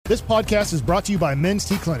This podcast is brought to you by Men's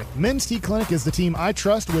T Clinic. Men's T Clinic is the team I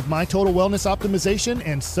trust with my total wellness optimization,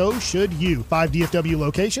 and so should you. 5 DFW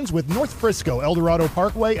locations with North Frisco, Eldorado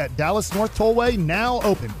Parkway at Dallas North Tollway now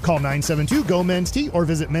open. Call 972-GO-MEN'S-T or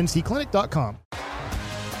visit mensteclinic.com.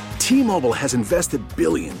 T-Mobile has invested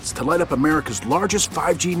billions to light up America's largest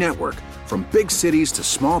 5G network, from big cities to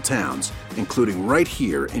small towns, including right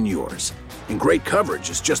here in yours. And great coverage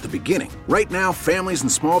is just the beginning. Right now, families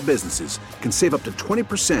and small businesses can save up to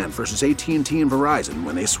 20% versus AT&T and Verizon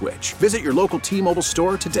when they switch. Visit your local T-Mobile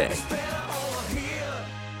store today.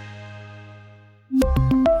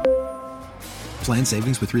 Plan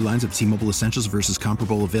savings with 3 lines of T-Mobile Essentials versus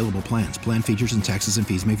comparable available plans. Plan features and taxes and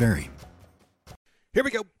fees may vary. Here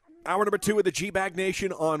we go. Hour number 2 of the G-Bag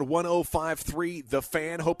Nation on 105.3 The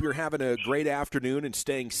Fan. Hope you're having a great afternoon and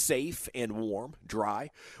staying safe and warm,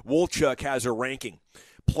 dry. Wolchuk has a ranking.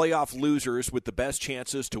 Playoff losers with the best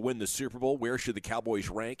chances to win the Super Bowl. Where should the Cowboys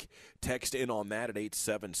rank? Text in on that at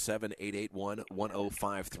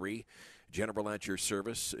 877-881-1053. General at your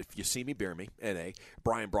service. If you see me, bear me. N.A.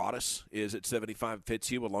 Brian Broaddus is at 75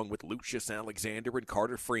 Fitzhugh, along with Lucius Alexander and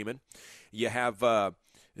Carter Freeman. You have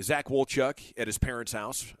Zach Wolchuk at his parents'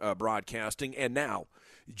 house broadcasting. And now,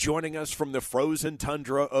 joining us from the frozen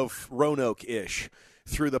tundra of Roanoke-ish,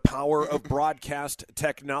 through the power of broadcast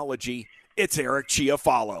technology, it's Eric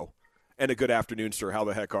Chiafalo. And a good afternoon, sir. How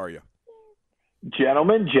the heck are you?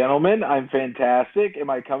 Gentlemen, I'm fantastic. Am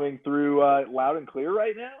I coming through loud and clear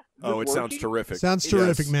right now? It sounds terrific. Sounds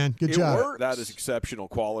terrific, man. Good job. That is exceptional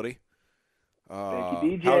quality. Thank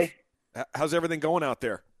you, DJ. How's everything going out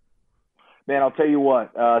there? Man, I'll tell you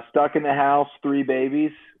what. Stuck in the house, 3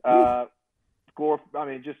 babies. Just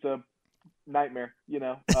a nightmare,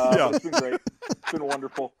 Yeah. It's been great. It's been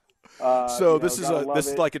wonderful. This is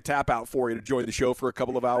like a tap out for you to join the show for a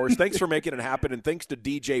couple of hours. Thanks for making it happen, and thanks to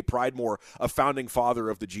DJ Pridemore, a founding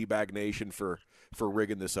father of the G-Bag Nation, for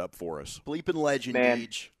rigging this up for us. Bleeping legend,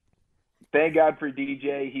 Deej. Thank God for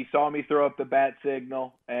DJ. He saw me throw up the bat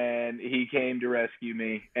signal, and he came to rescue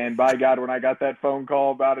me. And by God, when I got that phone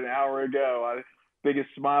call about an hour ago, biggest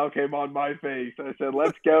smile came on my face. I said,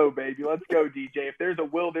 let's go, baby. Let's go, DJ. If there's a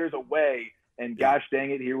will, there's a way. And gosh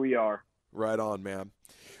dang it, here we are. Right on, man.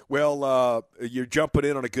 Well, you're jumping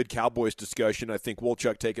in on a good Cowboys discussion. I think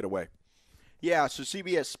Wolchuk, take it away. Yeah, so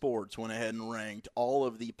CBS Sports went ahead and ranked all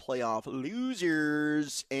of the playoff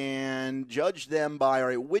losers and judged them by, all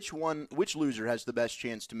right, which loser has the best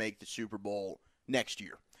chance to make the Super Bowl next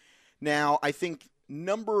year. Now, I think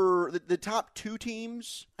the top 2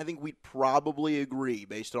 teams, I think we'd probably agree,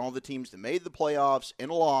 based on all the teams that made the playoffs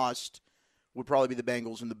and lost, would probably be the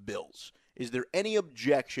Bengals and the Bills. Is there any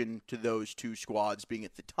objection to those 2 squads being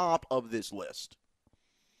at the top of this list?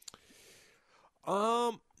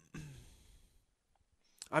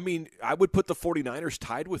 I would put the 49ers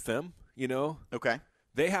tied with them, Okay.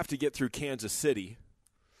 They have to get through Kansas City.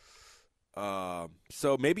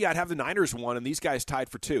 So maybe I'd have the Niners 1 and these guys tied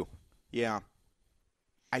for 2. Yeah.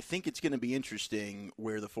 I think it's going to be interesting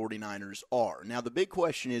where the 49ers are. Now, the big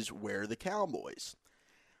question is, where are the Cowboys?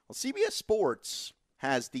 Well, CBS Sports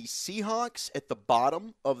has the Seahawks at the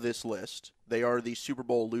bottom of this list. They are the Super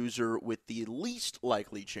Bowl loser with the least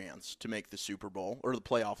likely chance to make the Super Bowl, or the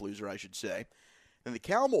playoff loser, I should say. And the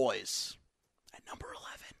Cowboys at number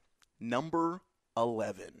 11. Number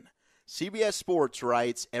 11. CBS Sports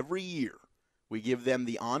writes, every year we give them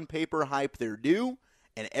the on-paper hype they're due,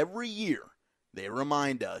 and every year they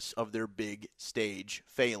remind us of their big stage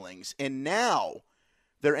failings. And now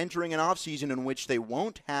they're entering an offseason in which they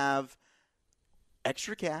won't have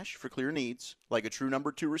extra cash for clear needs, like a true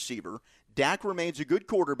number 2 receiver. Dak remains a good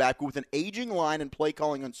quarterback, but with an aging line and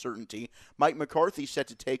play-calling uncertainty. Mike McCarthy set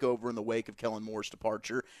to take over in the wake of Kellen Moore's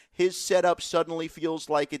departure. His setup suddenly feels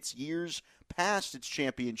like it's years past its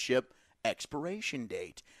championship expiration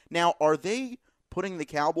date. Now, are they putting the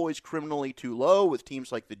Cowboys criminally too low with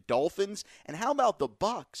teams like the Dolphins? And how about the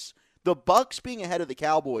Bucs? The Bucs being ahead of the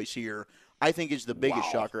Cowboys here, I think, is the biggest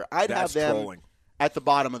shocker. I'd have them at the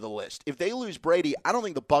bottom of the list. If they lose Brady, I don't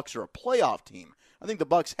think the Bucs are a playoff team. I think the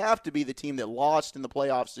Bucs have to be the team that lost in the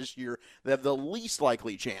playoffs this year that have the least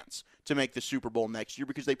likely chance to make the Super Bowl next year,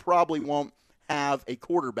 because they probably won't have a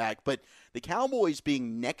quarterback. But the Cowboys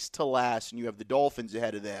being next to last, and you have the Dolphins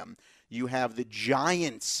ahead of them, you have the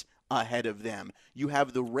Giants ahead of them, you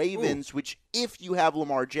have the Ravens, which if you have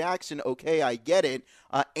Lamar Jackson, okay, I get it,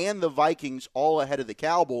 and the Vikings all ahead of the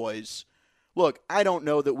Cowboys. Look, I don't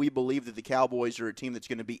know that we believe that the Cowboys are a team that's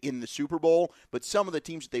going to be in the Super Bowl, but some of the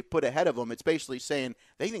teams that they put ahead of them, it's basically saying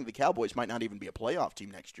they think the Cowboys might not even be a playoff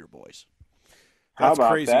team next year, boys. That's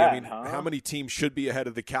about crazy. that, I mean, how many teams should be ahead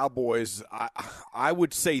of the Cowboys? I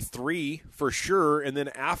would say 3 for sure, and then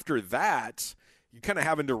after that, you're kind of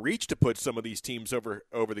having to reach to put some of these teams over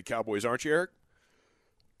the Cowboys, aren't you, Eric?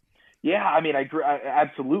 Yeah, I mean, I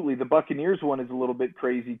absolutely. The Buccaneers one is a little bit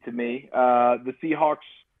crazy to me. The Seahawks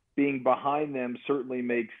being behind them certainly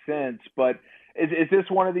makes sense, but is this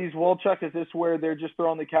one of these, well, Chuck, is this where they're just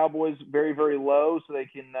throwing the Cowboys very, very low so they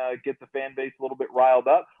can get the fan base a little bit riled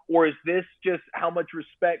up? Or is this just how much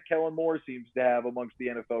respect Kellen Moore seems to have amongst the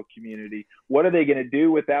NFL community? What are they going to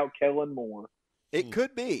do without Kellen Moore? It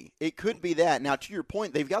could be. It could be that. Now, to your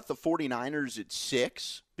point, they've got the 49ers at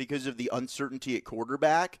 6 because of the uncertainty at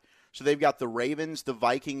quarterback. So they've got the Ravens, the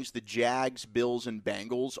Vikings, the Jags, Bills, and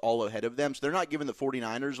Bengals all ahead of them. So they're not giving the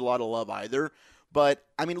 49ers a lot of love either. But,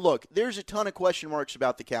 I mean, look, there's a ton of question marks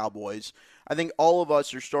about the Cowboys. I think all of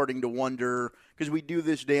us are starting to wonder, because we do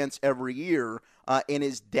this dance every year, and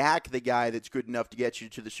is Dak the guy that's good enough to get you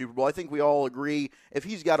to the Super Bowl? I think we all agree if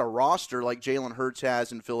he's got a roster like Jalen Hurts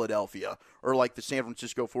has in Philadelphia, or like the San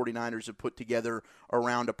Francisco 49ers have put together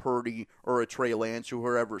around a Purdy or a Trey Lance or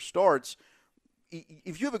whoever starts,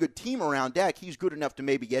 if you have a good team around Dak, he's good enough to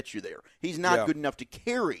maybe get you there. He's not good enough to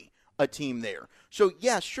carry a team there. So,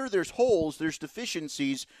 yeah, sure, there's holes, there's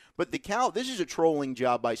deficiencies, but this is a trolling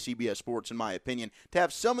job by CBS Sports, in my opinion. To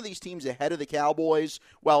have some of these teams ahead of the Cowboys,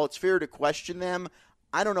 while it's fair to question them,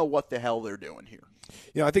 I don't know what the hell they're doing here.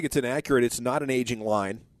 I think it's inaccurate. It's not an aging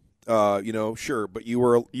line. Sure, but you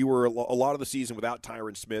were a lot of the season without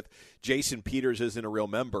Tyron Smith. Jason Peters isn't a real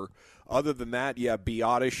member. Other than that, you have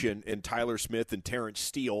Biotish and Tyler Smith and Terrence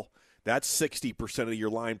Steele. That's 60% of your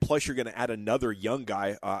line. Plus, you're going to add another young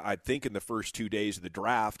guy, I think, in the first 2 days of the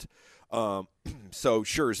draft. So,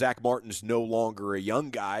 sure, Zach Martin's no longer a young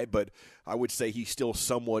guy, but I would say he's still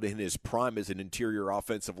somewhat in his prime as an interior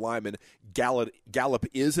offensive lineman. Gallup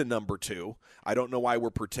is a number 2. I don't know why we're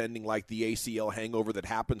pretending like the ACL hangover that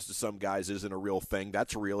happens to some guys isn't a real thing.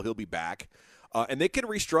 That's real. He'll be back. And they can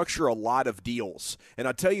restructure a lot of deals. And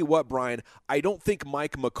I'll tell you what, Brian, I don't think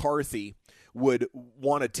Mike McCarthy would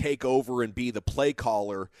want to take over and be the play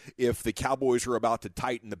caller if the Cowboys were about to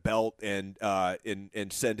tighten the belt and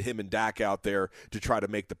send him and Dak out there to try to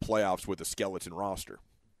make the playoffs with a skeleton roster.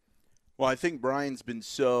 Well, I think Brian's been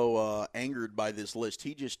so angered by this list,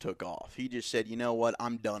 he just took off. He just said, you know what,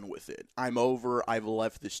 I'm done with it. I'm over. I've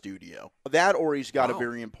left the studio. That or he's got a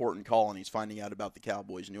very important call and he's finding out about the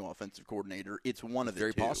Cowboys' new offensive coordinator. It's one of the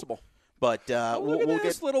very two. Possible. But we'll get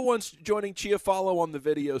this little one's joining Chiafalo on the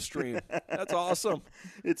video stream. That's awesome.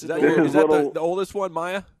 Is that the oldest one,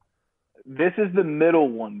 Maya? This is the middle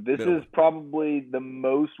one. This is probably the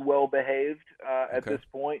most well-behaved at this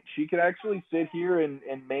point. She can actually sit here and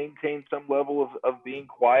maintain some level of being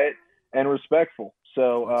quiet and respectful.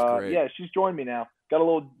 So, yeah, she's joined me now. Got a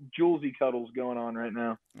little Julesy cuddles going on right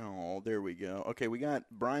now. Oh, there we go. Okay,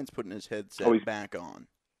 Brian's putting his headset back on.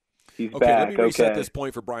 He's okay, back. Let me reset this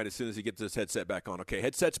point for Brian as soon as he gets his headset back on. Okay,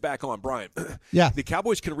 headset's back on, Brian. Yeah. The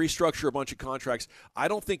Cowboys can restructure a bunch of contracts. I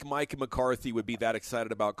don't think Mike McCarthy would be that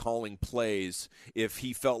excited about calling plays if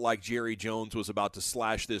he felt like Jerry Jones was about to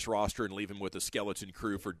slash this roster and leave him with a skeleton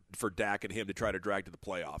crew for Dak and him to try to drag to the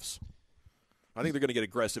playoffs. I think they're going to get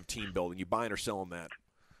aggressive team building. You buying or selling that?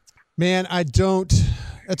 Man, I don't.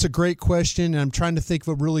 That's a great question, and I'm trying to think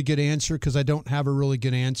of a really good answer because I don't have a really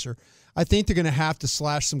good answer. I think they're going to have to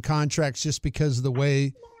slash some contracts just because of the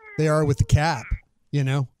way they are with the cap.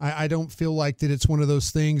 I don't feel like that it's one of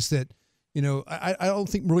those things that, I don't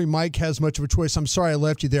think really Mike has much of a choice. I'm sorry I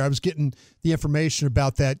left you there. I was getting the information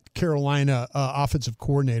about that Carolina offensive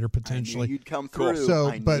coordinator potentially. I knew you'd come through.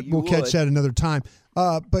 So, but we'll catch that another time.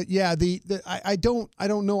 But yeah, I don't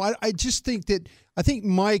know. I just think that I think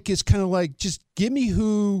Mike is kind of like, just give me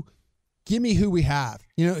who we have.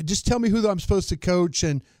 Just tell me who I'm supposed to coach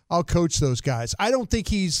and I'll coach those guys. I don't think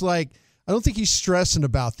he's stressing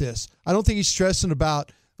about this. I don't think he's stressing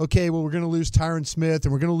about, okay, well, we're going to lose Tyron Smith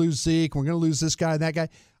and we're going to lose Zeke and we're going to lose this guy and that guy.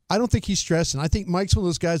 I don't think he's stressing. I think Mike's one of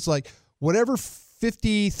those guys like, whatever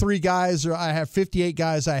 53 guys or I have 58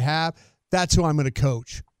 guys I have, that's who I'm going to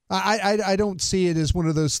coach. I don't see it as one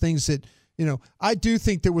of those things that, I do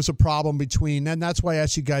think there was a problem between, and that's why I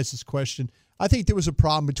asked you guys this question. I think there was a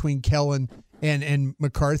problem between Kellen and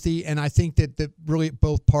McCarthy, and I think that really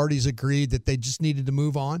both parties agreed that they just needed to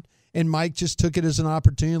move on. And Mike just took it as an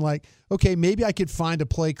opportunity, like, okay, maybe I could find a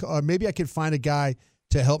guy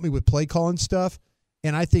to help me with play calling stuff.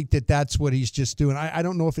 And I think that's what he's just doing. I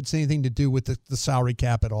don't know if it's anything to do with the salary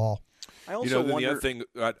cap at all. I also the other thing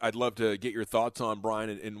I'd love to get your thoughts on, Brian,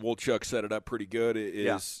 and Wolchuk set it up pretty good,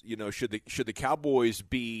 is should the Cowboys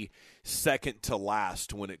be second to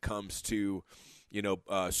last when it comes to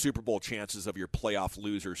Super Bowl chances of your playoff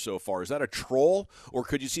losers so far. Is that a troll, or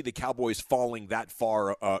could you see the Cowboys falling that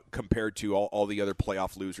far compared to all the other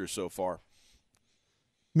playoff losers so far?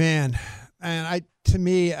 Man, and I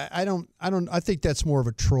think that's more of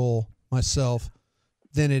a troll myself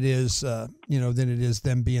than it is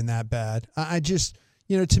them being that bad. I just,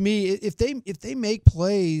 to me, if they make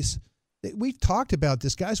plays, we've talked about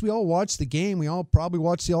this, guys. We all watched the game. We all probably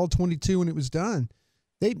watched the All-22 when it was done.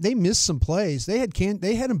 They missed some plays. They had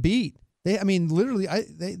them beat. They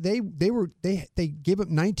gave up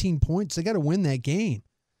 19 points. They got to win that game.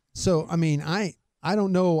 So I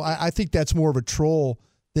don't know. I think that's more of a troll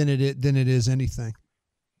than it is anything.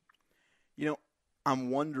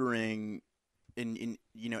 I'm wondering, and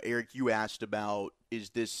Eric, you asked about,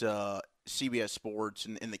 is this CBS Sports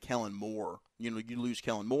and the Kellen Moore? You lose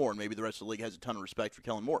Kellen Moore, and maybe the rest of the league has a ton of respect for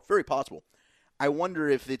Kellen Moore. Very possible. I wonder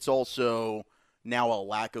if it's also now a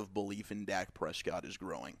lack of belief in Dak Prescott is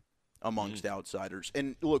growing amongst outsiders.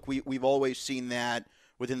 And look, we've always seen that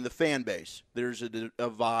within the fan base. There's a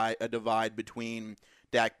divide between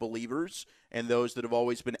Dak believers and those that have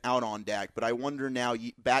always been out on Dak. But I wonder now,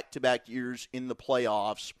 back-to-back years in the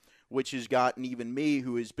playoffs, which has gotten even me,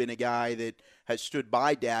 who has been a guy that has stood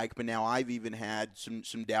by Dak, but now I've even had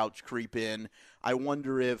some doubts creep in. I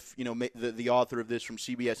wonder if, the author of this from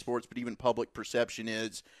CBS Sports, but even public perception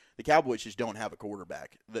is the Cowboys just don't have a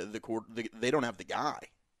quarterback. They don't have the guy.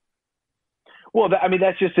 Well,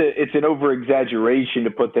 that's just it's an over-exaggeration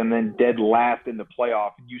to put them in dead last in the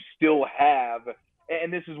playoff. You still have,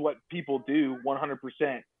 and this is what people do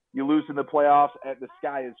 100%. You lose in the playoffs, the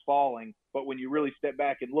sky is falling. But when you really step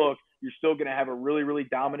back and look, you're still going to have a really, really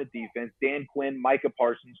dominant defense. Dan Quinn, Micah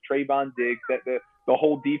Parsons, Trayvon Diggs, the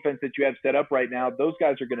whole defense that you have set up right now, those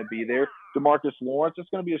guys are going to be there. DeMarcus Lawrence, it's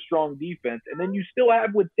going to be a strong defense. And then you still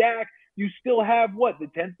have with Dak, you still have the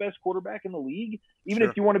 10th best quarterback in the league? Even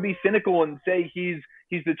if you want to be cynical and say he's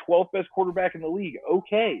the 12th best quarterback in the league,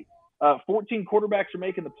 okay. 14 quarterbacks are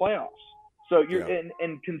making the playoffs. So you're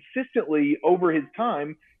and consistently over his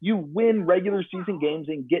time, you win regular season games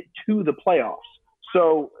and get to the playoffs.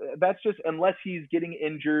 So that's just unless he's getting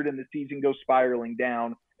injured and the season goes spiraling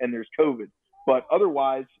down and there's COVID. But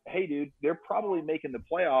otherwise, hey, dude, they're probably making the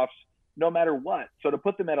playoffs no matter what. So to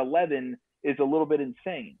put them at 11 is a little bit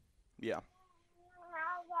insane. Yeah.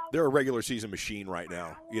 They're a regular season machine right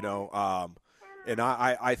now, And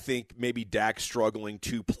I think maybe Dak struggling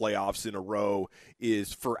 2 playoffs in a row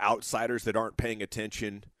is for outsiders that aren't paying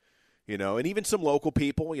attention, and even some local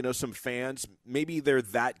people, some fans, maybe they're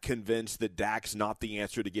that convinced that Dak's not the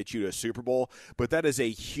answer to get you to a Super Bowl, but that is a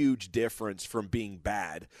huge difference from being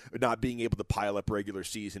bad, not being able to pile up regular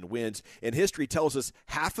season wins. And history tells us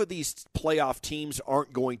half of these playoff teams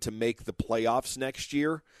aren't going to make the playoffs next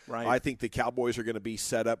year. Right. I think the Cowboys are going to be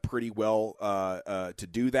set up pretty well to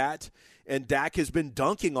do that. And Dak has been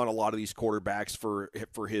dunking on a lot of these quarterbacks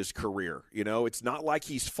for his career. It's not like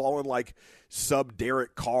he's fallen like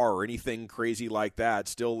sub-Derek Carr or anything crazy like that.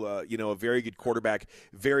 Still, a very good quarterback,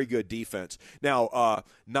 very good defense. Now,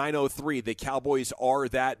 903, the Cowboys are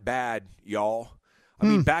that bad, y'all. I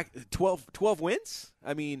mean, back 12 wins?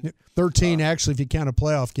 13, actually, if you count a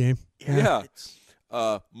playoff game. Yeah.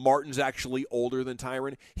 Martin's actually older than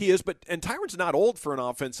Tyron. He is, and Tyron's not old for an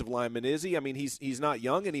offensive lineman, is he? He's not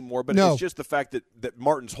young anymore, but it's just the fact that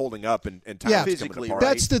Martin's holding up and Tyron's physically coming apart.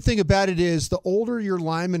 That's the thing about it is the older your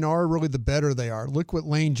linemen are, really the better they are. Look what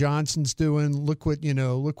Lane Johnson's doing. Look what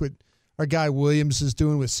our guy Williams is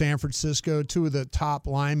doing with San Francisco, 2 of the top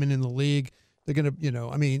linemen in the league. They're going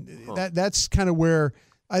to, that's kind of where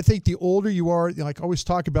I think the older you are, like I always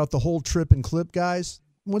talk about the whole trip and clip guys.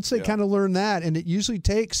 Once they kind of learn that, and it usually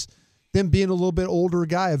takes them being a little bit older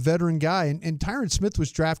guy, a veteran guy. And Tyron Smith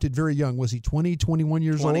was drafted very young. Was he 20, 21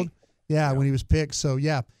 years old? Yeah, when he was picked. So,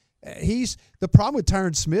 the problem with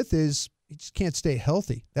Tyron Smith is he just can't stay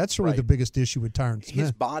healthy. That's really the biggest issue with Tyron Smith.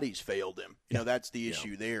 His body's failed him. That's the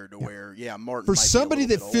issue there to where, Martin for somebody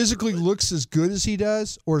that physically looks as good as he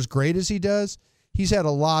does or as great as he does, he's had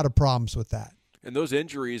a lot of problems with that. And those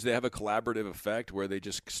injuries, they have a collaborative effect where they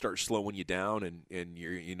just start slowing you down, and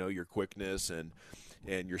your quickness and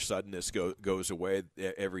your suddenness goes away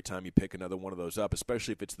every time you pick another one of those up,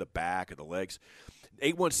 especially if it's the back or the legs.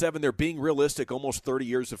 817, they're being realistic, almost 30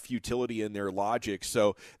 years of futility in their logic.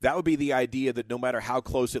 So that would be the idea that no matter how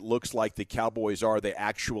close it looks like the Cowboys are, they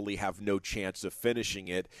actually have no chance of finishing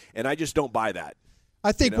it. And I just don't buy that.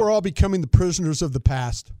 I think we're all becoming the prisoners of the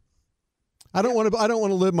past. I don't want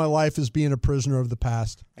to live my life as being a prisoner of the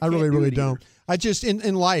past. I really don't. I just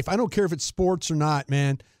in life, I don't care if it's sports or not,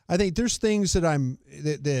 man. I think there's things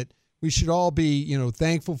that we should all be,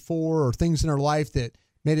 thankful for, or things in our life that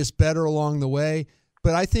made us better along the way.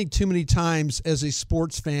 But I think too many times as a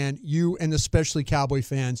sports fan, you, and especially Cowboy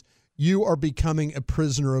fans, you are becoming a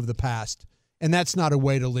prisoner of the past. And that's not a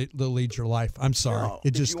way to lead your life. I'm sorry. No,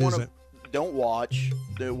 it just isn't. Don't watch.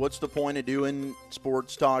 What's the point of doing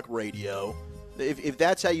sports talk radio? If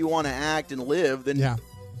that's how you want to act and live, then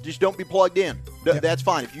just don't be plugged in. That's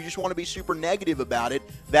fine. If you just want to be super negative about it,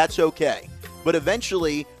 that's okay. But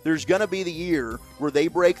eventually, there's going to be the year where they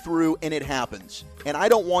break through and it happens. And I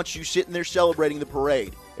don't want you sitting there celebrating the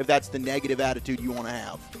parade if that's the negative attitude you want to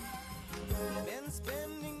have.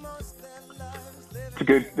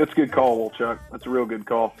 That's a good call, Wolchuk. That's a real good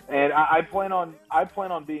call. And I plan on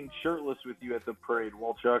being shirtless with you at the parade,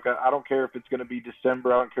 Wolchuk. I don't care if it's going to be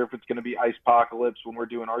December. I don't care if it's going to be Icepocalypse when we're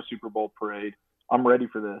doing our Super Bowl parade. I'm ready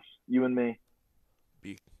for this. You and me.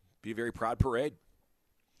 Be a very proud parade.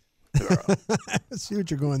 See what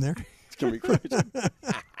you're going there. It's going to be crazy.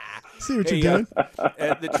 See what you're doing.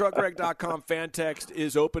 The truckreg.com fan text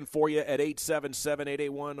is open for you at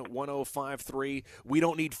 877-881-1053. We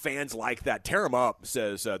don't need fans like that. Tear them up,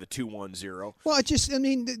 says the 210. Well, I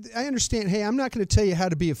understand. Hey, I'm not going to tell you how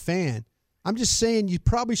to be a fan. I'm just saying you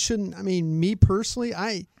probably shouldn't. I mean, me personally,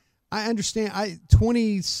 I understand.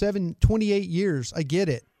 28 years, I get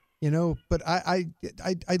it, but I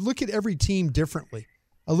look at every team differently.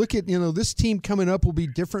 I look at, this team coming up will be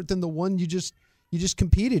different than the one you just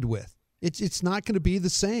competed with. It's not going to be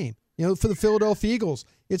the same. For the Philadelphia Eagles,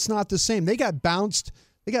 it's not the same. They got bounced.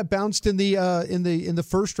 They got bounced in the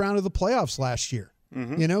first round of the playoffs last year.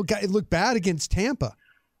 Mm-hmm. It looked bad against Tampa.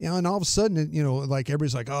 And all of a sudden, like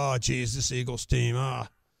everybody's like, oh, geez, this Eagles team,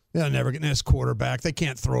 they'll never get this quarterback. They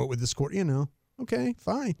can't throw it with this quarter. Okay,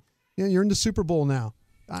 fine. You're in the Super Bowl now.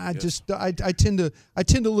 I tend to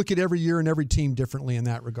look at every year and every team differently in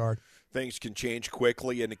that regard. Things can change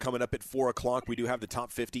quickly, and coming up at 4 o'clock, we do have the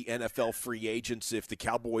top 50 NFL free agents. If the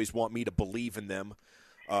Cowboys want me to believe in them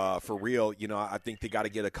for real, I think they got to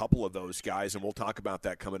get a couple of those guys, and we'll talk about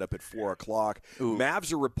that coming up at 4 o'clock. Ooh.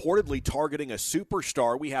 Mavs are reportedly targeting a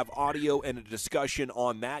superstar. We have audio and a discussion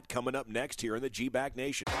on that coming up next here in the G-Bag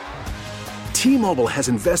Nation. T-Mobile has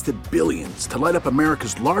invested billions to light up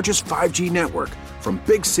America's largest 5G network, from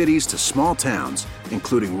big cities to small towns,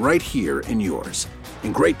 including right here in yours.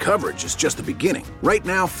 And great coverage is just the beginning. Right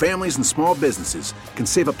now, families and small businesses can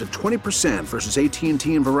save up to 20% versus AT&T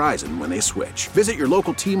and Verizon when they switch. Visit your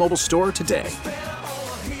local T-Mobile store today.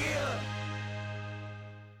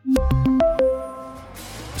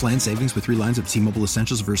 Plan savings with 3 lines of T-Mobile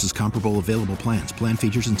Essentials versus comparable available plans. Plan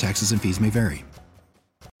features and taxes and fees may vary.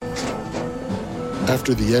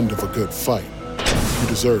 After the end of a good fight, you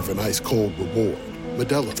deserve an ice-cold reward.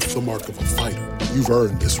 Modelo is the mark of a fighter. You've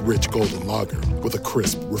earned this rich golden lager with a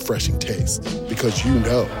crisp, refreshing taste. Because you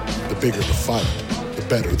know, the bigger the fight, the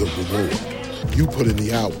better the reward. You put in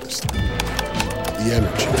the hours, the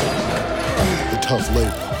energy, the tough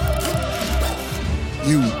labor.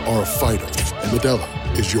 You are a fighter, and Modelo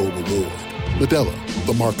is your reward. Modelo,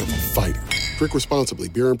 the mark of a fighter. Drink responsibly.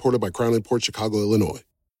 Beer imported by Crown Imports, Chicago, Illinois.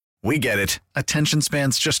 We get it. Attention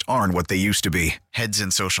spans just aren't what they used to be. Heads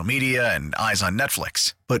in social media and eyes on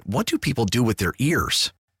Netflix. But what do people do with their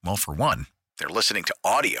ears? Well, for one, they're listening to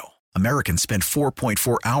audio. Americans spend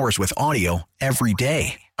 4.4 hours with audio every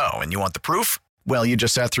day. Oh, and you want the proof? Well, you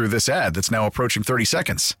just sat through this ad that's now approaching 30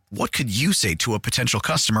 seconds. What could you say to a potential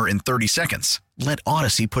customer in 30 seconds? Let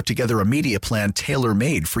Odyssey put together a media plan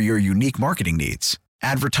tailor-made for your unique marketing needs.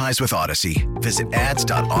 Advertise with Odyssey. Visit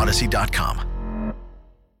ads.odyssey.com.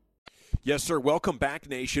 Yes, sir. Welcome back,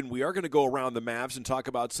 Nation. We are going to go around the Mavs and talk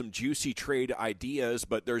about some juicy trade ideas,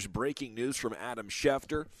 but there's breaking news from Adam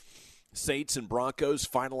Schefter. Saints and Broncos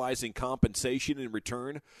finalizing compensation in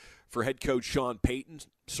return for head coach Sean Payton.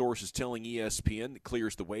 Sources telling ESPN it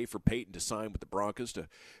clears the way for Payton to sign with the Broncos to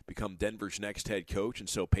become Denver's next head coach, and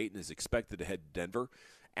so Payton is expected to head to Denver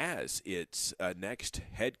as its next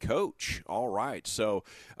head coach. All right, so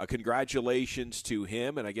congratulations to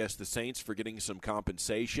him, and I guess the Saints for getting some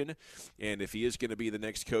compensation. And if he is going to be the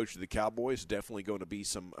next coach of the Cowboys, definitely going to be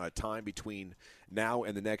some time between now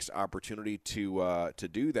and the next opportunity to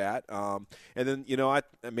do that. And then,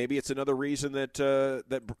 maybe it's another reason that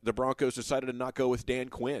that the Broncos decided to not go with Dan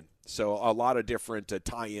Quinn. So a lot of different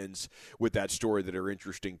tie-ins with that story that are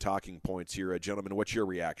interesting talking points here. Gentlemen, what's your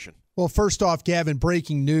reaction? Well, first off, Gavin,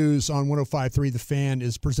 breaking news on 105.3 The Fan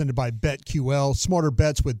is presented by BetQL. Smarter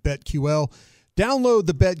bets with BetQL. Download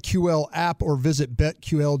the BetQL app or visit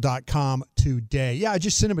BetQL.com today. Yeah, I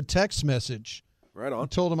just sent him a text message. Right on. I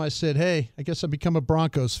told him, I said, hey, I guess I've become a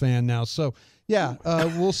Broncos fan now. So, yeah,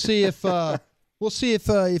 we'll see if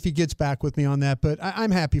he gets back with me on that. But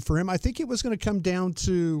I'm happy for him. I think it was going to come down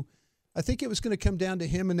to I think it was going to come down to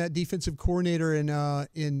him and that defensive coordinator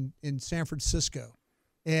in San Francisco.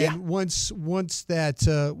 And once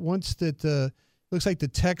that looks like the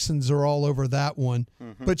Texans are all over that one.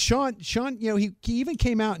 Mm-hmm. But Sean, he even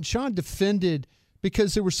came out and Sean defended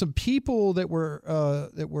because there were some people that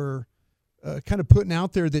were kind of putting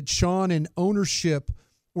out there that Sean and ownership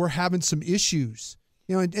were having some issues.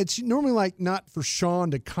 It's normally like not for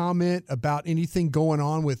Sean to comment about anything going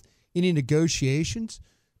on with any negotiations.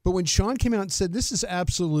 But when Sean came out and said, this is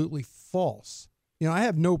absolutely false. I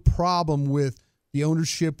have no problem with the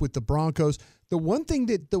ownership with the Broncos. The one thing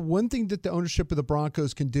that the ownership of the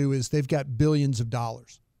Broncos can do is they've got billions of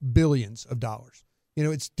dollars.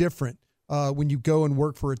 It's different when you go and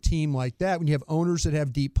work for a team like that. When you have owners that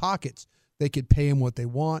have deep pockets, they could pay them what they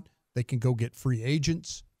want. They can go get free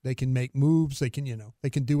agents. They can make moves. They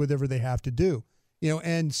can do whatever they have to do.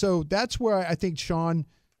 And so that's where I think Sean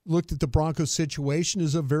looked at the Broncos situation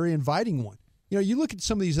as a very inviting one. You look at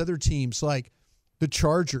some of these other teams like the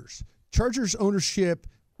Chargers. Chargers ownership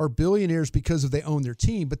are billionaires because they own their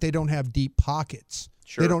team, but they don't have deep pockets.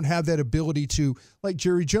 Sure. They don't have that ability to, like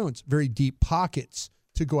Jerry Jones, very deep pockets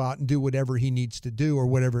to go out and do whatever he needs to do or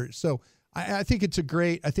whatever. So I think it's a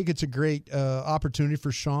great opportunity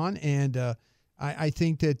for Sean, and I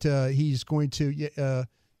think that he's going to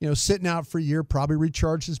sitting out for a year, probably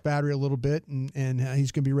recharge his battery a little bit, and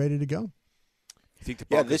he's going to be ready to go. You think the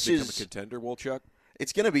Broncos become a contender, Wolchuk?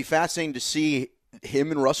 It's going to be fascinating to see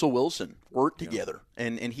him and Russell Wilson work together.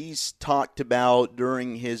 And he's talked about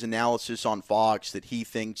during his analysis on Fox that he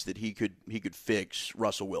thinks that he could fix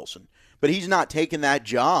Russell Wilson. But he's not taking that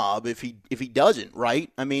job if he doesn't,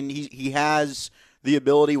 right? I mean, he has the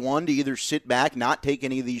ability, one, to either sit back, not take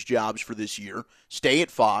any of these jobs for this year, stay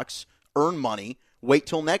at Fox, earn money, wait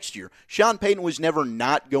till next year. Sean Payton was never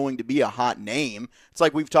not going to be a hot name. It's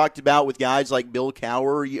like we've talked about with guys like Bill Cowher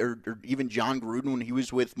or even John Gruden when he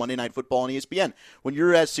was with Monday Night Football on ESPN. When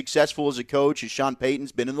you're as successful as a coach as Sean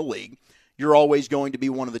Payton's been in the league, you're always going to be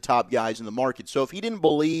one of the top guys in the market. So if he didn't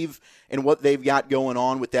believe in what they've got going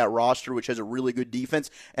on with that roster, which has a really good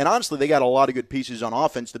defense, and honestly, they got a lot of good pieces on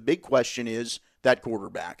offense, the big question is that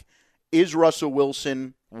quarterback. Is Russell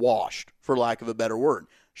Wilson washed, for lack of a better word?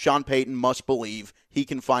 Sean Payton must believe he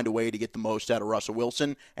can find a way to get the most out of Russell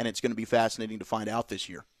Wilson, and it's going to be fascinating to find out this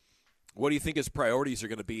year. What do you think his priorities are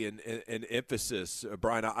going to be in emphasis,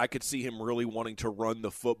 Brian? I could see him really wanting to run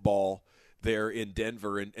the football there in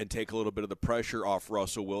Denver and take a little bit of the pressure off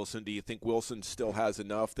Russell Wilson. Do you think Wilson still has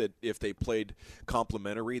enough that if they played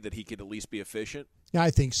complementary that he could at least be efficient? Yeah, I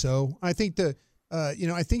think so. I think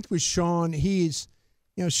I think with Sean,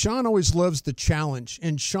 Sean always loves the challenge,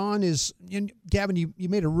 and Sean is. And Gavin, you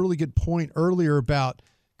made a really good point earlier about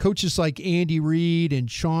coaches like Andy Reid and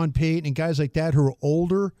Sean Payton and guys like that who are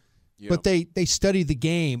older, but they study the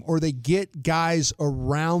game, or they get guys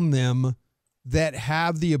around them that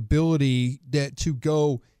have the ability to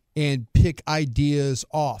go and pick ideas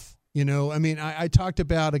off. I talked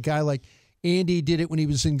about a guy like Andy did it when he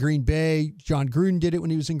was in Green Bay. John Gruden did it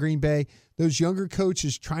when he was in Green Bay. Those younger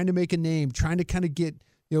coaches trying to make a name, trying to kind of get,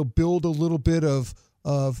 build a little bit of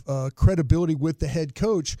credibility with the head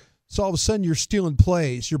coach. So all of a sudden you're stealing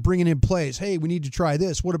plays. You're bringing in plays. Hey, we need to try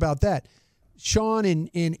this. What about that? Sean and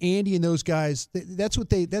Andy and those guys,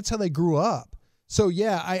 that's how they grew up. So,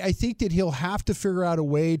 yeah, I think that he'll have to figure out a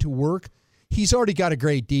way to work. He's already got a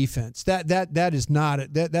great defense. That is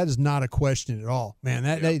not a question at all, man.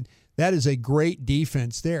 That is a great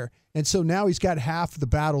defense there. And so now he's got half the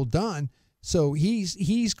battle done. So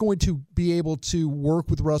he's going to be able to work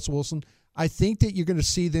with Russell Wilson. I think that you're going to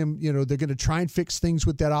see them, they're going to try and fix things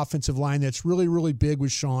with that offensive line. That's really, really big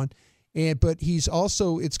with Sean. But it's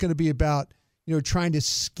going to be about, trying to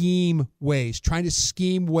scheme ways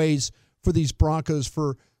for these Broncos,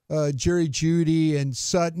 for Jerry Jeudy and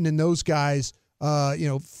Sutton and those guys.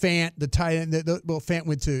 Fant, the tight end.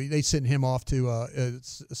 Fant they sent him off to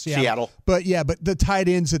Seattle. But the tight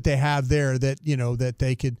ends that they have there that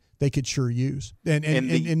they could sure use and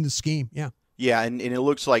in the scheme, yeah. Yeah, and it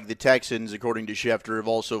looks like the Texans, according to Schefter, have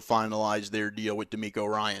also finalized their deal with DeMeco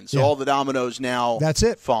Ryans. So all the dominoes now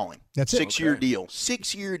falling. That's it. 6-year deal.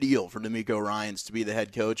 6-year deal for DeMeco Ryans to be the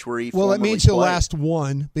head coach where he Well, it means he'll last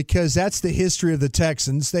one, because that's the history of the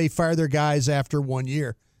Texans. They fire their guys after 1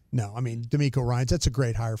 year. No, DeMeco Ryans, that's a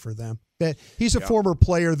great hire for them. He's a former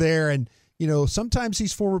player there, and, sometimes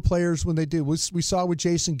these former players, when they do, we saw with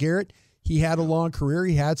Jason Garrett, he had a long career.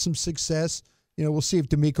 He had some success. We'll see if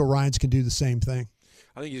DeMeco Ryans can do the same thing.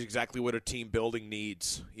 I think he's exactly what a team building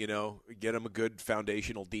needs. Get him a good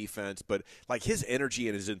foundational defense, but like his energy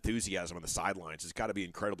and his enthusiasm on the sidelines has got to be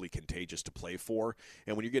incredibly contagious to play for.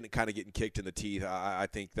 And when you're getting kicked in the teeth, I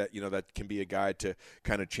think that that can be a guy to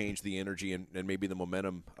kind of change the energy and maybe the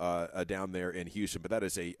momentum down there in Houston. But that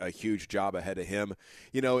is a huge job ahead of him.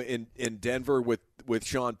 In Denver with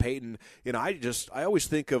Sean Payton, I always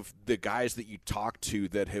think of the guys that you talk to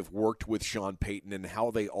that have worked with Sean Payton and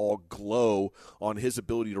how they all glow on his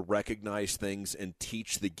ability to recognize things and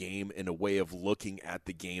teach the game in a way of looking at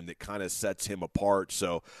the game that kind of sets him apart.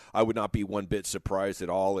 So I would not be one bit surprised at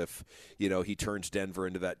all if, he turns Denver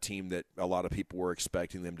into that team that a lot of people were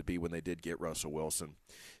expecting them to be when they did get Russell Wilson.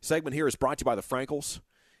 Segment here is brought to you by the Frankels.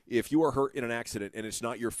 If you are hurt in an accident and it's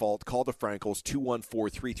not your fault, call the Frankels,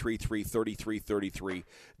 214-333-3333.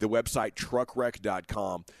 The website,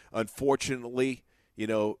 truckwreck.com. Unfortunately,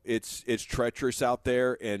 it's treacherous out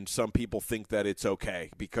there, and some people think that it's okay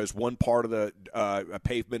because one part of the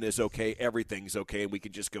pavement is okay, everything's okay, and we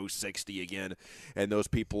can just go 60 again. And those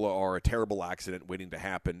people are a terrible accident waiting to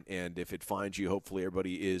happen. And if it finds you, hopefully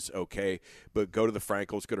everybody is okay. But go to the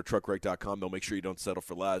Frankels, go to truckwreck.com. They'll make sure you don't settle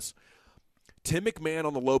for less. Tim McMahon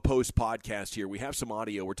on the Low Post podcast here. We have some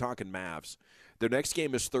audio. We're talking Mavs. Their next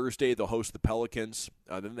game is Thursday. They'll host the Pelicans.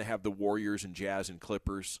 Then they have the Warriors and Jazz and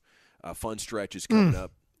Clippers. Fun stretch is coming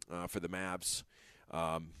up for the Mavs.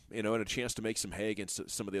 And a chance to make some hay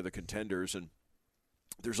against some of the other contenders. And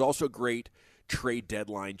there's also great trade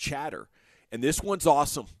deadline chatter. And this one's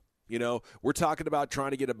awesome. We're talking about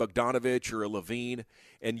trying to get a Bogdanovich or a Levine.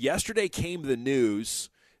 And yesterday came the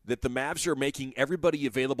news that the Mavs are making everybody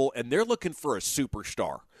available, and they're looking for a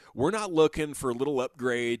superstar. We're not looking for little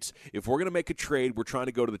upgrades. If we're going to make a trade, we're trying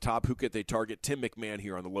to go to the top. Who could they target? Tim McMahon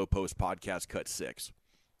here on the Low Post podcast, Cut 6.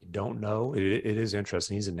 Don't know. It is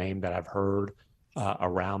interesting. He's a name that I've heard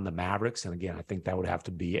around the Mavericks, and again, I think that would have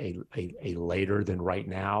to be a later than right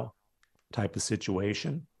now type of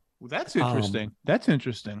situation. Well, that's interesting. That's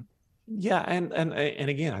interesting. Yeah, and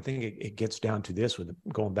again, I think it gets down to this with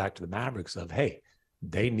going back to the Mavericks of, hey,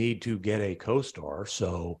 they need to get a co-star,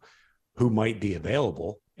 so who might be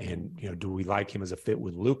available? And, do we like him as a fit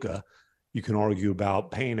with Luka? You can argue about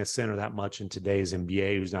paying a center that much in today's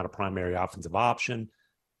NBA who's not a primary offensive option,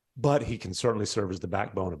 but he can certainly serve as the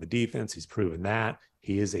backbone of a defense. He's proven that.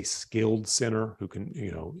 He is a skilled center who can,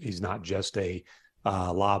 he's not just a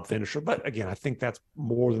lob finisher. But again, I think that's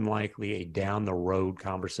more than likely a down-the-road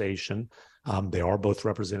conversation. They are both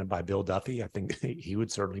represented by Bill Duffy. I think he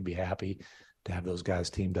would certainly be happy to have those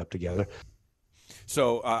guys teamed up together.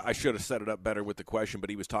 So I should have set it up better with the question,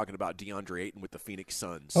 but he was talking about DeAndre Ayton with the Phoenix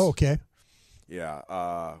Suns. Oh, okay.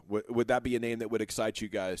 Yeah. Would that be a name that would excite you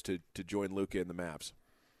guys to join Luka in the Mavs?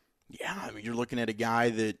 Yeah, I mean, you're looking at a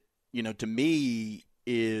guy that, to me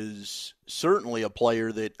is certainly a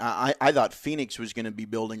player that I thought Phoenix was going to be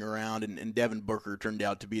building around, and Devin Booker turned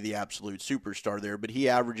out to be the absolute superstar there. But he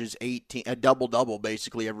averages a double-double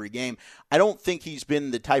basically every game. I don't think he's been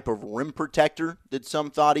the type of rim protector that some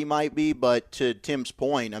thought he might be, but to Tim's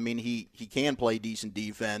point, I mean, he can play decent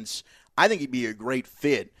defense. I think he'd be a great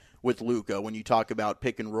fit with Luka when you talk about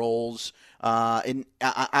pick and rolls. And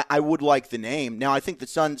I would like the name. Now, I think the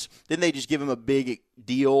Suns, didn't they just give him a big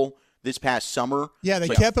deal this past summer? Yeah, they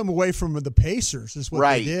kept him away from the Pacers is what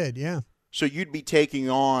they did, yeah. So you'd be taking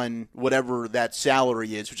on whatever that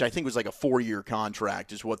salary is, which I think was like a 4-year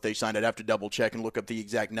contract is what they signed. I'd have to double-check and look up the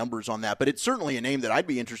exact numbers on that. But it's certainly a name that I'd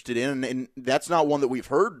be interested in, and that's not one that we've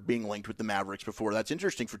heard being linked with the Mavericks before. That's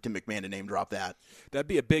interesting for Tim McMahon to name drop that. That'd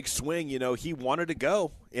be a big swing. He wanted to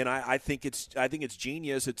go, and I think it's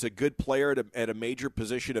genius. It's a good player at a major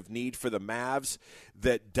position of need for the Mavs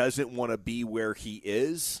that doesn't want to be where he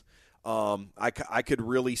is. I could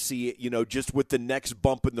really see it, just with the next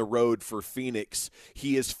bump in the road for Phoenix,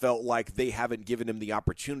 he has felt like they haven't given him the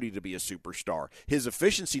opportunity to be a superstar. His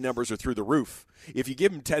efficiency numbers are through the roof. If you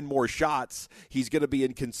give him 10 more shots, he's going to be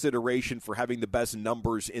in consideration for having the best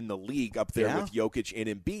numbers in the league up there with Jokic and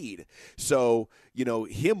Embiid. So,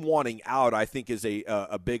 him wanting out, I think, is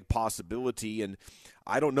a big possibility. And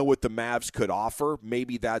I don't know what the Mavs could offer.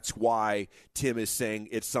 Maybe that's why Tim is saying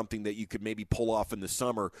it's something that you could maybe pull off in the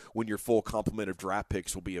summer when your full complement of draft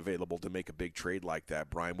picks will be available to make a big trade like that.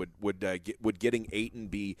 Brian, would getting Ayton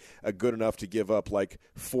be good enough to give up like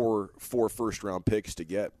four first-round picks to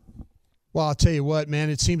get? Well, I'll tell you what, man.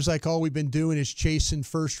 It seems like all we've been doing is chasing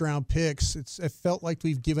first-round picks. It felt like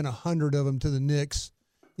we've given 100 of them to the Knicks.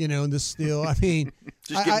 In this deal. I mean,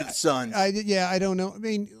 just give it to the Suns. I don't know. I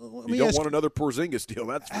mean, you don't want another Porzingis deal,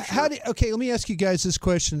 that's for sure. Let me ask you guys this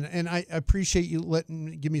question, and I appreciate you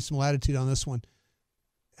give me some latitude on this one.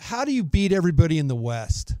 How do you beat everybody in the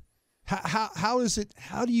West? how is it?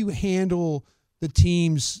 How do you handle the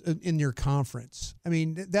teams in your conference? I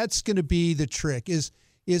mean, that's going to be the trick. Is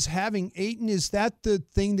having Ayton, is that the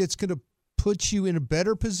thing that's going to put you in a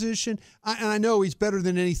better position? And I know he's better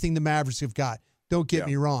than anything the Mavericks have got. Don't get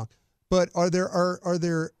me wrong, but are there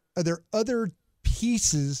other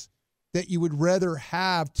pieces that you would rather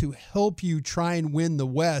have to help you try and win the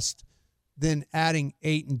West than adding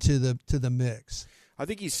Ayton to the mix? I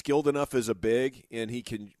think he's skilled enough as a big, and he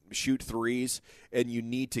can shoot threes, and you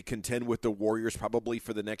need to contend with the Warriors probably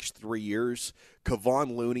for the next 3 years.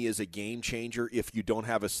 Kevon Looney is a game changer. If you don't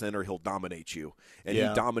have a center, he'll dominate you. And he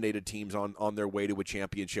dominated teams on their way to a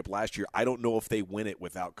championship last year. I don't know if they win it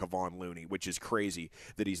without Kevon Looney, which is crazy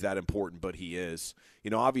that he's that important, but he is. You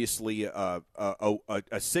know, obviously a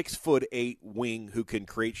 6'8" wing who can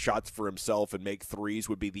create shots for himself and make threes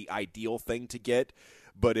would be the ideal thing to get.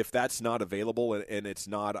 But if that's not available and it's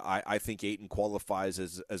not, I think Ayton qualifies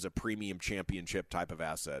as a premium championship type of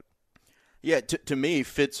asset. Yeah, to me,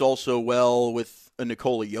 fits also well with a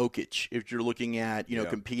Nikola Jokic. If you're looking at,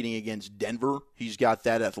 competing against Denver, he's got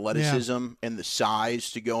that athleticism and the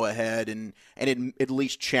size to go ahead and at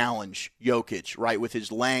least challenge Jokic, right, with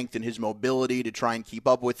his length and his mobility to try and keep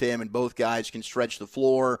up with him, and both guys can stretch the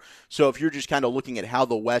floor. So if you're just kind of looking at how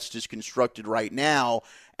the West is constructed right now,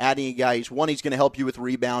 adding a guy, he's going to help you with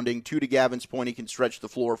rebounding. 2, to Gavin's point, he can stretch the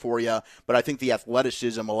floor for you. But I think the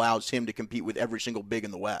athleticism allows him to compete with every single big in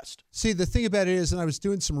the West. See, the thing about it is, and I was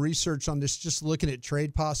doing some research on this, just looking at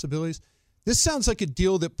trade possibilities, this sounds like a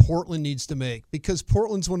deal that Portland needs to make, because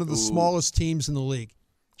Portland's one of the smallest teams in the league.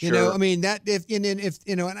 You know, I mean, that if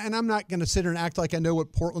and I'm not going to sit here and act like I know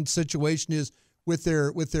what Portland's situation is with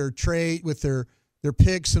their trade, with their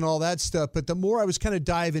picks and all that stuff. But the more I was kind of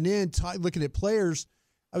diving in, looking at players,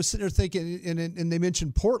 I was sitting there thinking, and they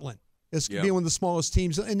mentioned Portland as being one of the smallest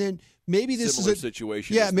teams, and then maybe this Similar is a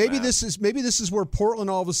situation. Yeah, maybe this is where Portland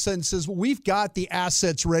all of a sudden says, well, we've got the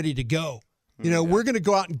assets ready to go. We're going to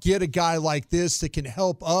go out and get a guy like this that can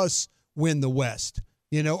help us win the West.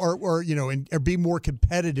 Or be more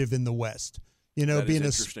competitive in the West. Being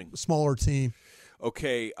a smaller team.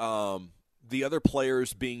 Okay, the other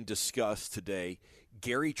players being discussed today.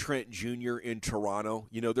 Gary Trent Jr. in Toronto.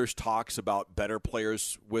 There's talks about better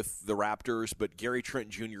players with the Raptors, but Gary Trent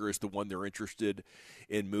Jr. is the one they're interested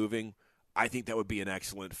in moving. I think that would be an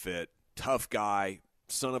excellent fit. Tough guy,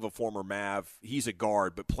 son of a former Mav. He's a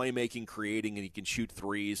guard, but playmaking, creating, and he can shoot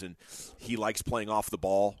threes, and he likes playing off the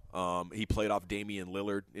ball. He played off Damian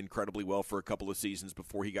Lillard incredibly well for a couple of seasons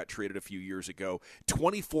before he got traded a few years ago.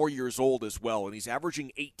 24 years old as well, and he's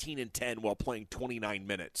averaging 18 and 10 while playing 29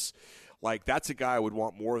 minutes. Like, that's a guy I would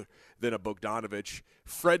want more than a Bogdanovich.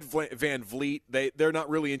 Fred Van Vliet, they're not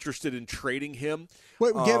really interested in trading him.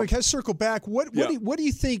 Wait, Gavin, can I circle back? What do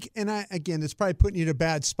you think, and again, it's probably putting you in a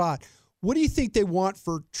bad spot, what do you think they want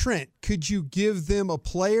for Trent? Could you give them a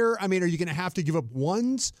player? I mean, are you going to have to give up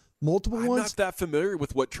multiple ones? I'm not that familiar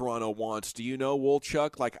with what Toronto wants. Do you know,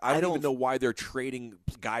 Wolchuk? Like, I don't even know why they're trading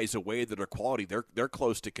guys away that are quality. They're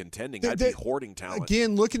close to contending. I'd be hoarding talent.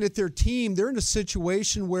 Again, looking at their team, they're in a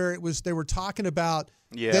situation where they were talking about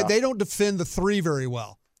that they don't defend the three very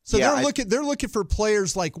well. So they're looking for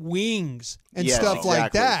players like wings and stuff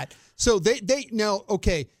like that. So they now,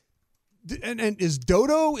 okay. And is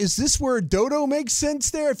this where Dodo makes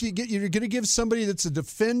sense there? If you're going to give somebody that's a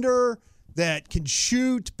defender that can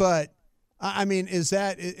shoot, but I mean,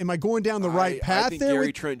 am I going down the right path I think there?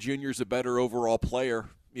 Gary Trent Jr. is a better overall player,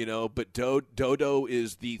 but Dodo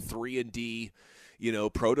is the 3-and-D,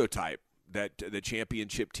 prototype that the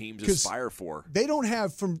championship teams aspire for. They don't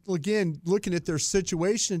have, looking at their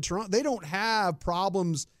situation in Toronto, they don't have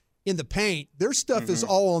problems in the paint. Their stuff is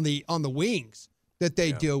all on the wings that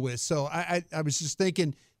they deal with. So I was just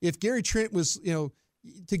thinking, if Gary Trent was,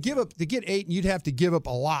 to get Ayton, you'd have to give up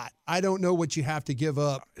a lot. I don't know what you have to give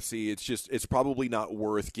up. See, it's probably not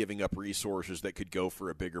worth giving up resources that could go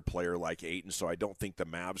for a bigger player like Ayton. So I don't think the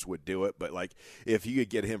Mavs would do it. But like, if you could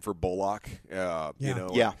get him for Bullock,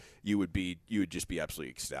 you would just be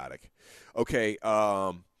absolutely ecstatic. Okay,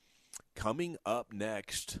 coming up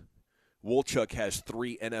next, Wolchuk has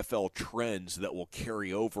 3 NFL trends that will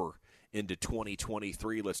carry over into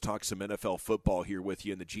 2023. Let's talk some NFL football here with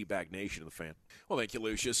you in the G-Bag Nation of the Fan. Well, thank you,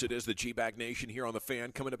 Lucius. It is the G-Bag Nation here on the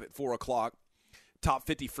Fan. Coming up at 4 o'clock, top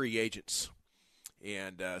 50 free agents.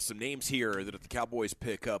 And some names here that if the Cowboys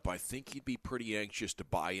pick up, I think you'd be pretty anxious to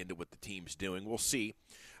buy into what the team's doing. We'll see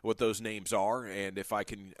what those names are and if I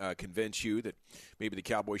can convince you that maybe the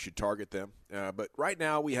Cowboys should target them. But right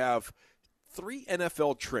now we have 3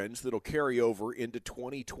 NFL trends that'll carry over into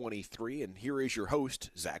 2023, and here is your host,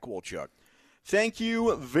 Zach Wolchuk. Thank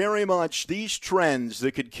you very much. These trends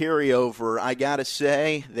that could carry over, I got to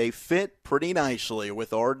say, they fit pretty nicely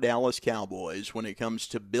with our Dallas Cowboys when it comes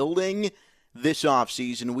to building this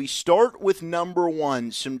offseason. We start with number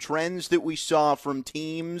one, some trends that we saw from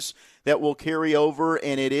teams that will carry over,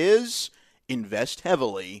 and it is invest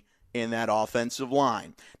heavily in that offensive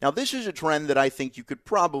line. Now, this is a trend that I think you could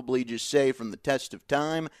probably just say from the test of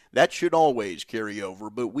time, that should always carry over,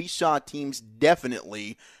 but we saw teams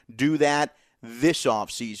definitely do that this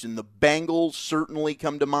offseason. The Bengals certainly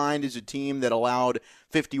come to mind as a team that allowed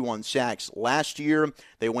 51 sacks last year.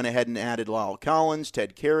 They went ahead and added Lyle Collins,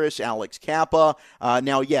 Ted Karras, Alex Kappa.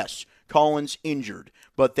 Now, yes, Collins injured,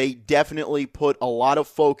 but they definitely put a lot of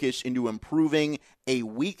focus into improving a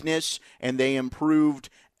weakness, and they improved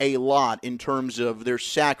a lot in terms of their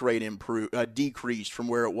sack rate decreased from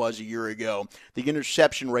where it was a year ago. The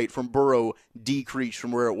interception rate from Burrow decreased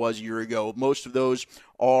from where it was a year ago. Most of those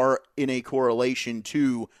are in a correlation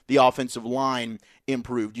to the offensive line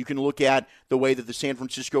improved. You can look at the way that the San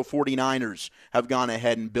Francisco 49ers have gone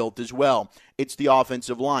ahead and built as well. It's the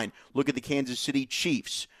offensive line. Look at the Kansas City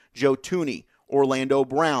Chiefs. Joe Thuney, Orlando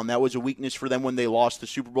Brown. That was a weakness for them when they lost the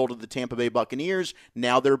Super Bowl to the Tampa Bay Buccaneers.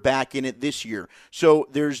 Now they're back in it this year. So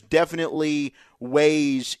there's definitely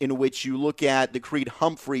ways in which you look at the Creed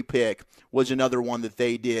Humphrey pick was another one that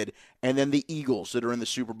they did. And then the Eagles that are in the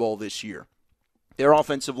Super Bowl this year. Their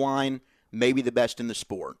offensive line may be the best in the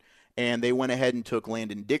sport. And they went ahead and took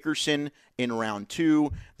Landon Dickerson in round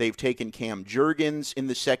 2. They've taken Cam Jurgens in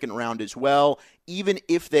the second round as well. Even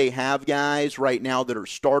if they have guys right now that are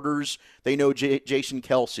starters, they know Jason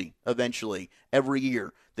Kelce eventually, every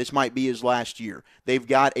year. This might be his last year. They've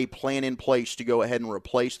got a plan in place to go ahead and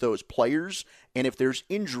replace those players. And if there's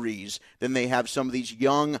injuries, then they have some of these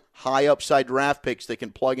young, high-upside draft picks that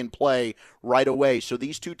can plug and play right away. So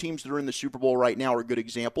these two teams that are in the Super Bowl right now are good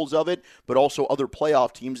examples of it, but also other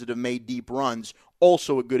playoff teams that have made deep runs,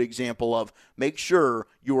 also a good example of make sure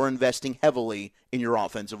you are investing heavily in your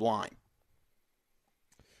offensive line.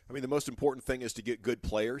 I mean, the most important thing is to get good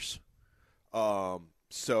players.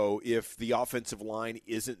 So if the offensive line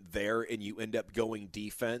isn't there and you end up going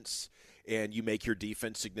defense and you make your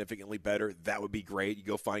defense significantly better, that would be great. You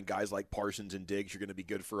go find guys like Parsons and Diggs, you're going to be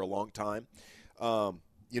good for a long time.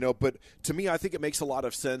 But to me, I think it makes a lot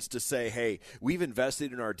of sense to say, hey, we've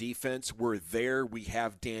invested in our defense. We're there. We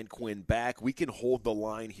have Dan Quinn back. We can hold the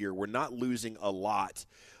line here. We're not losing a lot.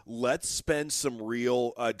 Let's spend some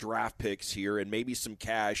real draft picks here and maybe some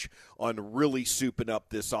cash on really souping up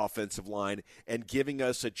this offensive line and giving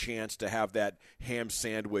us a chance to have that ham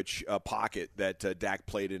sandwich pocket that Dak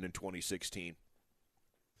played in 2016.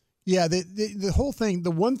 Yeah, the whole thing,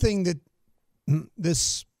 the one thing that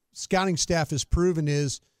this scouting staff has proven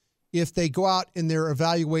is if they go out and they're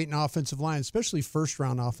evaluating offensive line, especially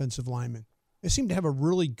first-round offensive linemen, they seem to have a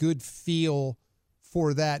really good feel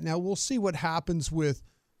for that. Now, we'll see what happens with,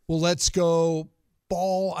 let's go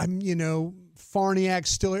Ball.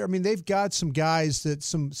 Farniak's still here. I mean, they've got some guys that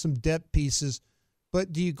some depth pieces,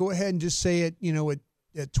 but do you go ahead and just say it,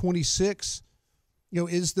 at 26,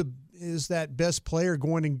 is that best player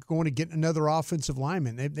going to get another offensive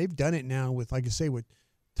lineman? They've done it now with, like I say, with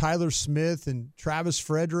Tyler Smith and Travis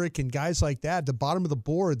Frederick and guys like that at the bottom of the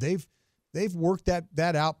board. They've worked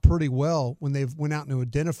that out pretty well when they've went out and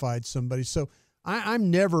identified somebody. So I'm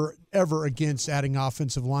never, ever against adding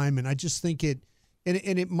offensive linemen. I just think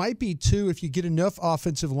it might be, too, if you get enough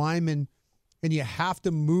offensive linemen and you have to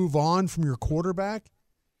move on from your quarterback,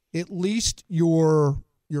 at least your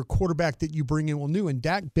quarterback that you bring in will new. And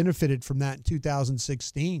Dak benefited from that in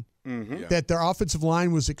 2016. Mm-hmm. Yeah. That their offensive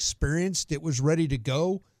line was experienced. It was ready to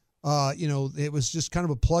go. It was just kind of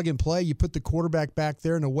a plug and play. You put the quarterback back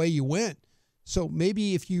there and away you went. So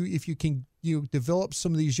maybe if you can develop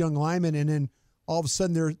some of these young linemen and then all of a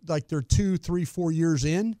sudden they're 2, 3, 4 years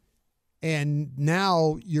in, and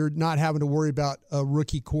now you're not having to worry about a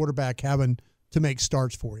rookie quarterback having to make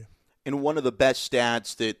starts for you. And one of the best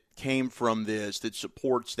stats that came from this that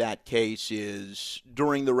supports that case is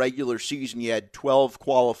during the regular season, you had 12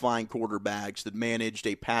 qualifying quarterbacks that managed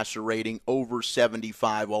a passer rating over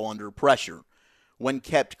 75 while under pressure. When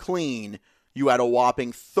kept clean, you had a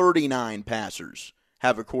whopping 39 passers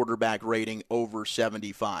have a quarterback rating over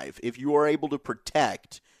 75. If you are able to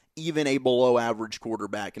protect even a below-average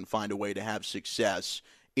quarterback and find a way to have success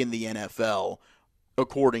in the NFL,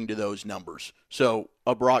 according to those numbers. So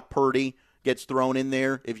a Brock Purdy gets thrown in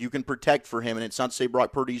there. If you can protect for him, and it's not to say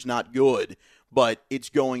Brock Purdy's not good, but it's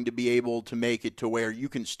going to be able to make it to where you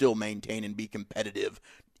can still maintain and be competitive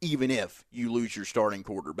even if you lose your starting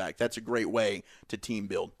quarterback. That's a great way to team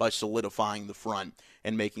build by solidifying the front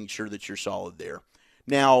and making sure that you're solid there.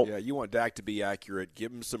 Now, yeah, you want Dak to be accurate.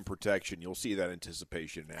 Give him some protection. You'll see that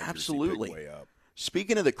anticipation and accuracy absolutely. pick way up.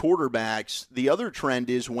 Speaking of the quarterbacks, the other trend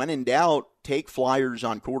is when in doubt, take flyers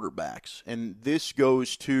on quarterbacks. And this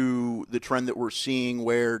goes to the trend that we're seeing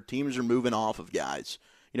where teams are moving off of guys.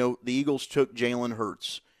 You know, the Eagles took Jalen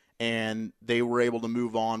Hurts, and they were able to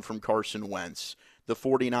move on from Carson Wentz. The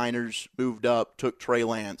 49ers moved up, took Trey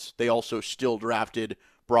Lance. They also still drafted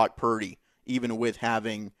Brock Purdy, even with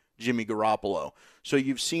having Jimmy Garoppolo. So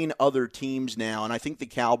you've seen other teams now, and I think the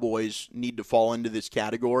Cowboys need to fall into this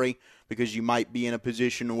category because you might be in a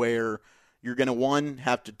position where you're going to, one,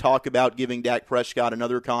 have to talk about giving Dak Prescott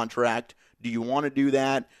another contract. Do you want to do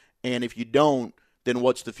that? And if you don't, then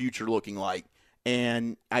what's the future looking like?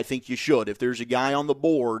 And I think you should. If there's a guy on the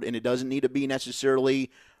board, and it doesn't need to be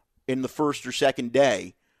necessarily in the first or second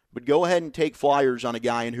day, but go ahead and take flyers on a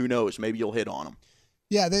guy, and who knows, maybe you'll hit on him.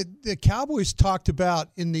 Yeah, the Cowboys talked about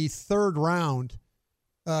in the third round,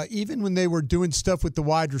 even when they were doing stuff with the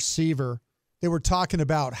wide receiver, they were talking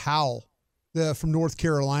about Howell from North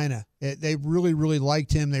Carolina. They really, really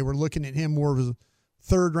liked him. They were looking at him more as a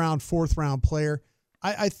third-round, fourth-round player.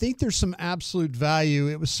 I think there's some absolute value.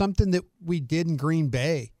 It was something that we did in Green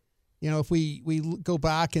Bay. You know, if we go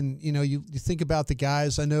back and, you know, you think about the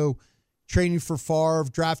guys, I know trading for Favre,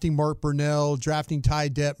 drafting Mark Brunell, drafting Ty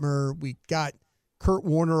Detmer, we got Kurt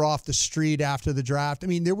Warner off the street after the draft. I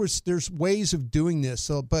mean, there's ways of doing this.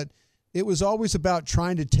 So, but it was always about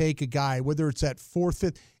trying to take a guy, whether it's at fourth,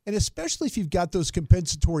 fifth, and especially if you've got those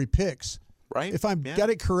compensatory picks. Right. If I've got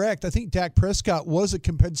it correct, I think Dak Prescott was a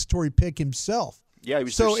compensatory pick himself. Yeah, he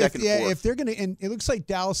was their second, fourth. If they're going to, and it looks like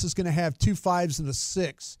Dallas is going to have 2 5s and a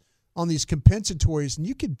 6 on these compensatories, and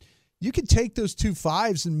you could take those 2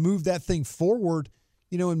 5s and move that thing forward,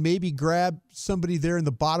 you know, and maybe grab somebody there in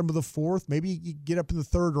the bottom of the fourth. Maybe you get up in the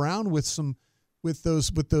third round with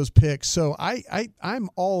those picks. So I'm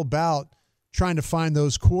all about trying to find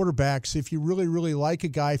those quarterbacks. If you really, really like a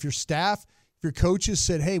guy, if your staff, if your coaches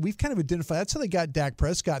said, hey, we've kind of identified, that's how they got Dak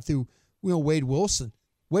Prescott through, you know, Wade Wilson.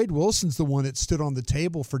 Wade Wilson's the one that stood on the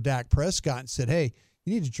table for Dak Prescott and said, hey,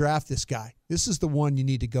 you need to draft this guy. This is the one you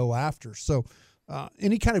need to go after. So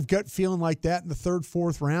any kind of gut feeling like that in the third,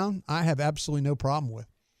 fourth round, I have absolutely no problem with.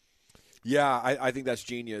 Yeah, I think that's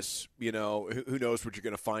genius. You know, who knows what you're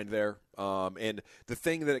going to find there. And the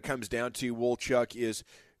thing that it comes down to, Wolchuk, is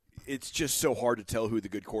it's just so hard to tell who the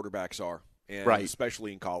good quarterbacks are, and right,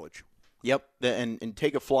 especially in college. Yep, and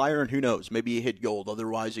take a flyer, and who knows, maybe you hit gold.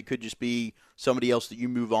 Otherwise, it could just be somebody else that you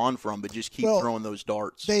move on from, but just keep throwing those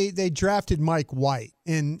darts. They drafted Mike White,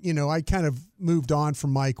 and, you know, I kind of moved on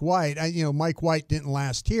from Mike White. Mike White didn't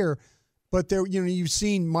last here, but there, you know, you've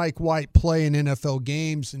seen Mike White play in NFL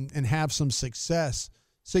games and have some success.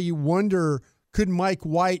 So you wonder, could Mike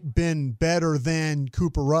White been better than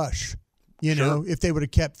Cooper Rush? You know, if they would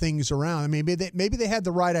have kept things around. I mean, maybe they had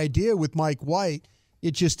the right idea with Mike White.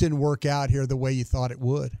 It just didn't work out here the way you thought it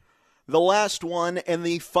would. The last one and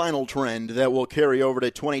the final trend that will carry over to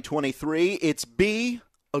 2023, it's be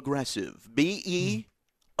aggressive. Be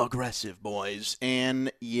aggressive, boys.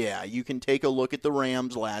 And, yeah, you can take a look at the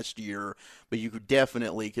Rams last year, but you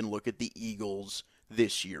definitely can look at the Eagles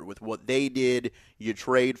this year. With what they did, you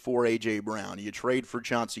trade for A.J. Brown. You trade for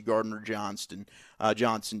Chauncey Gardner-Johnson.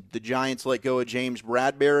 The Giants let go of James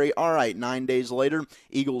Bradbury. All right, 9 days later,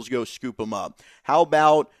 Eagles go scoop him up. How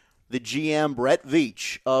about the GM, Brett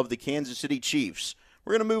Veach, of the Kansas City Chiefs?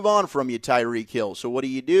 We're going to move on from you, Tyreek Hill. So what do?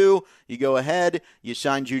 You go ahead, you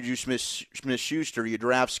sign Juju Smith-Schuster, you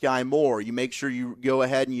draft Sky Moore. You make sure you go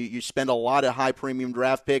ahead and you spend a lot of high-premium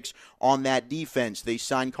draft picks on that defense. They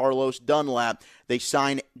sign Carlos Dunlap. They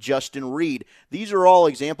sign Justin Reed. These are all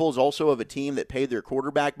examples also of a team that paid their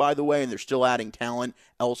quarterback, by the way, and they're still adding talent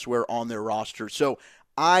elsewhere on their roster. So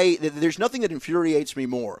there's nothing that infuriates me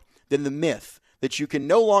more than the myth that you can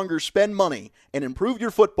no longer spend money and improve your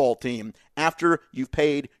football team after you've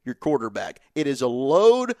paid your quarterback. It is a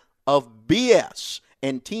load of BS,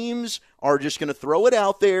 and teams are just going to throw it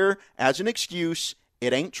out there as an excuse.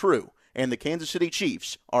 It ain't true. And the Kansas City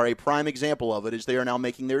Chiefs are a prime example of it, as they are now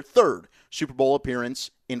making their third Super Bowl appearance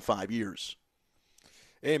in 5 years.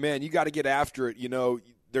 Hey, man, you got to get after it. You know,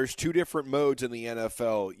 there's 2 different modes in the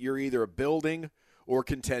NFL. You're either building or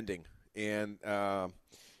contending. And,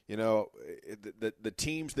 you know, the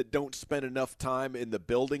teams that don't spend enough time in the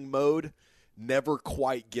building mode never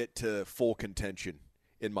quite get to full contention,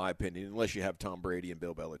 in my opinion, unless you have Tom Brady and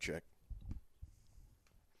Bill Belichick.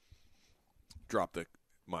 Drop the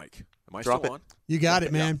mic. Am I still on? You got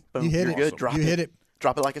it, man. Yeah. You hit You're it. Good. Drop you it. hit it.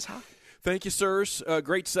 Drop it like it's hot. Thank you, sirs.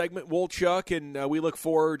 Great segment, Wolchuk, and we look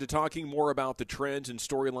forward to talking more about the trends and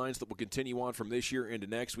storylines that will continue on from this year into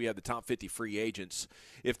next. We have the top 50 free agents.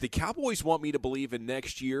 If the Cowboys want me to believe in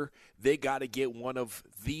next year, they got to get one of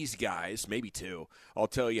these guys, maybe two. I'll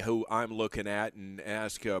tell you who I'm looking at and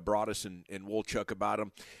ask Broadus and Wolchuk about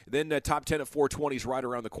them. Then top 10 at 420 is right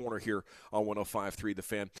around the corner here on 105.3 The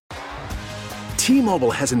Fan. T-Mobile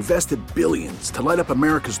has invested billions to light up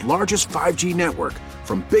America's largest 5G network,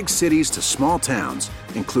 from big cities to small towns,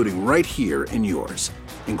 including right here in yours.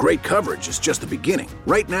 And great coverage is just the beginning.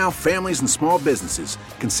 Right now, families and small businesses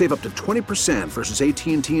can save up to 20% versus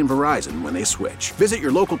AT&T and Verizon when they switch. Visit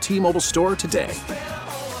your local T-Mobile store today.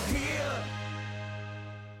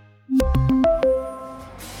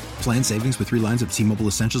 Plan savings with 3 lines of T-Mobile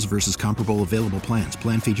Essentials versus comparable available plans.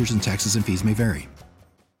 Plan features and taxes and fees may vary.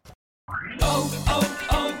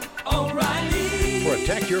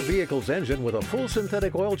 Protect your vehicle's engine with a full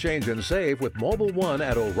synthetic oil change and save with Mobil 1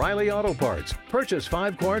 at O'Reilly Auto Parts. Purchase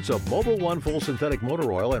 5 quarts of Mobil 1 full synthetic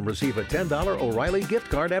motor oil and receive a $10 O'Reilly gift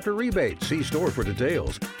card after rebate. See store for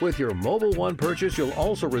details. With your Mobil 1 purchase, you'll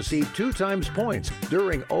also receive 2 times points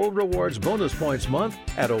during O Rewards Bonus Points Month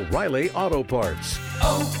at O'Reilly Auto Parts.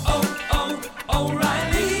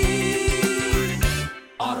 O'Reilly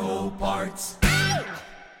Auto Parts.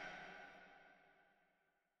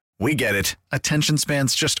 We get it. Attention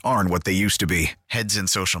spans just aren't what they used to be. Heads in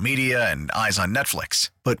social media and eyes on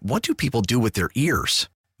Netflix. But what do people do with their ears?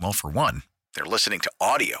 Well, for one, they're listening to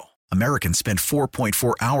audio. Americans spend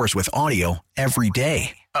 4.4 hours with audio every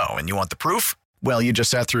day. Oh, and you want the proof? Well, you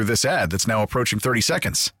just sat through this ad that's now approaching 30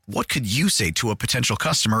 seconds. What could you say to a potential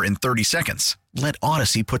customer in 30 seconds? Let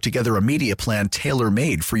Odyssey put together a media plan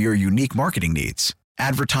tailor-made for your unique marketing needs.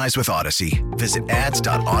 Advertise with Odyssey. Visit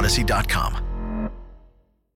ads.odyssey.com.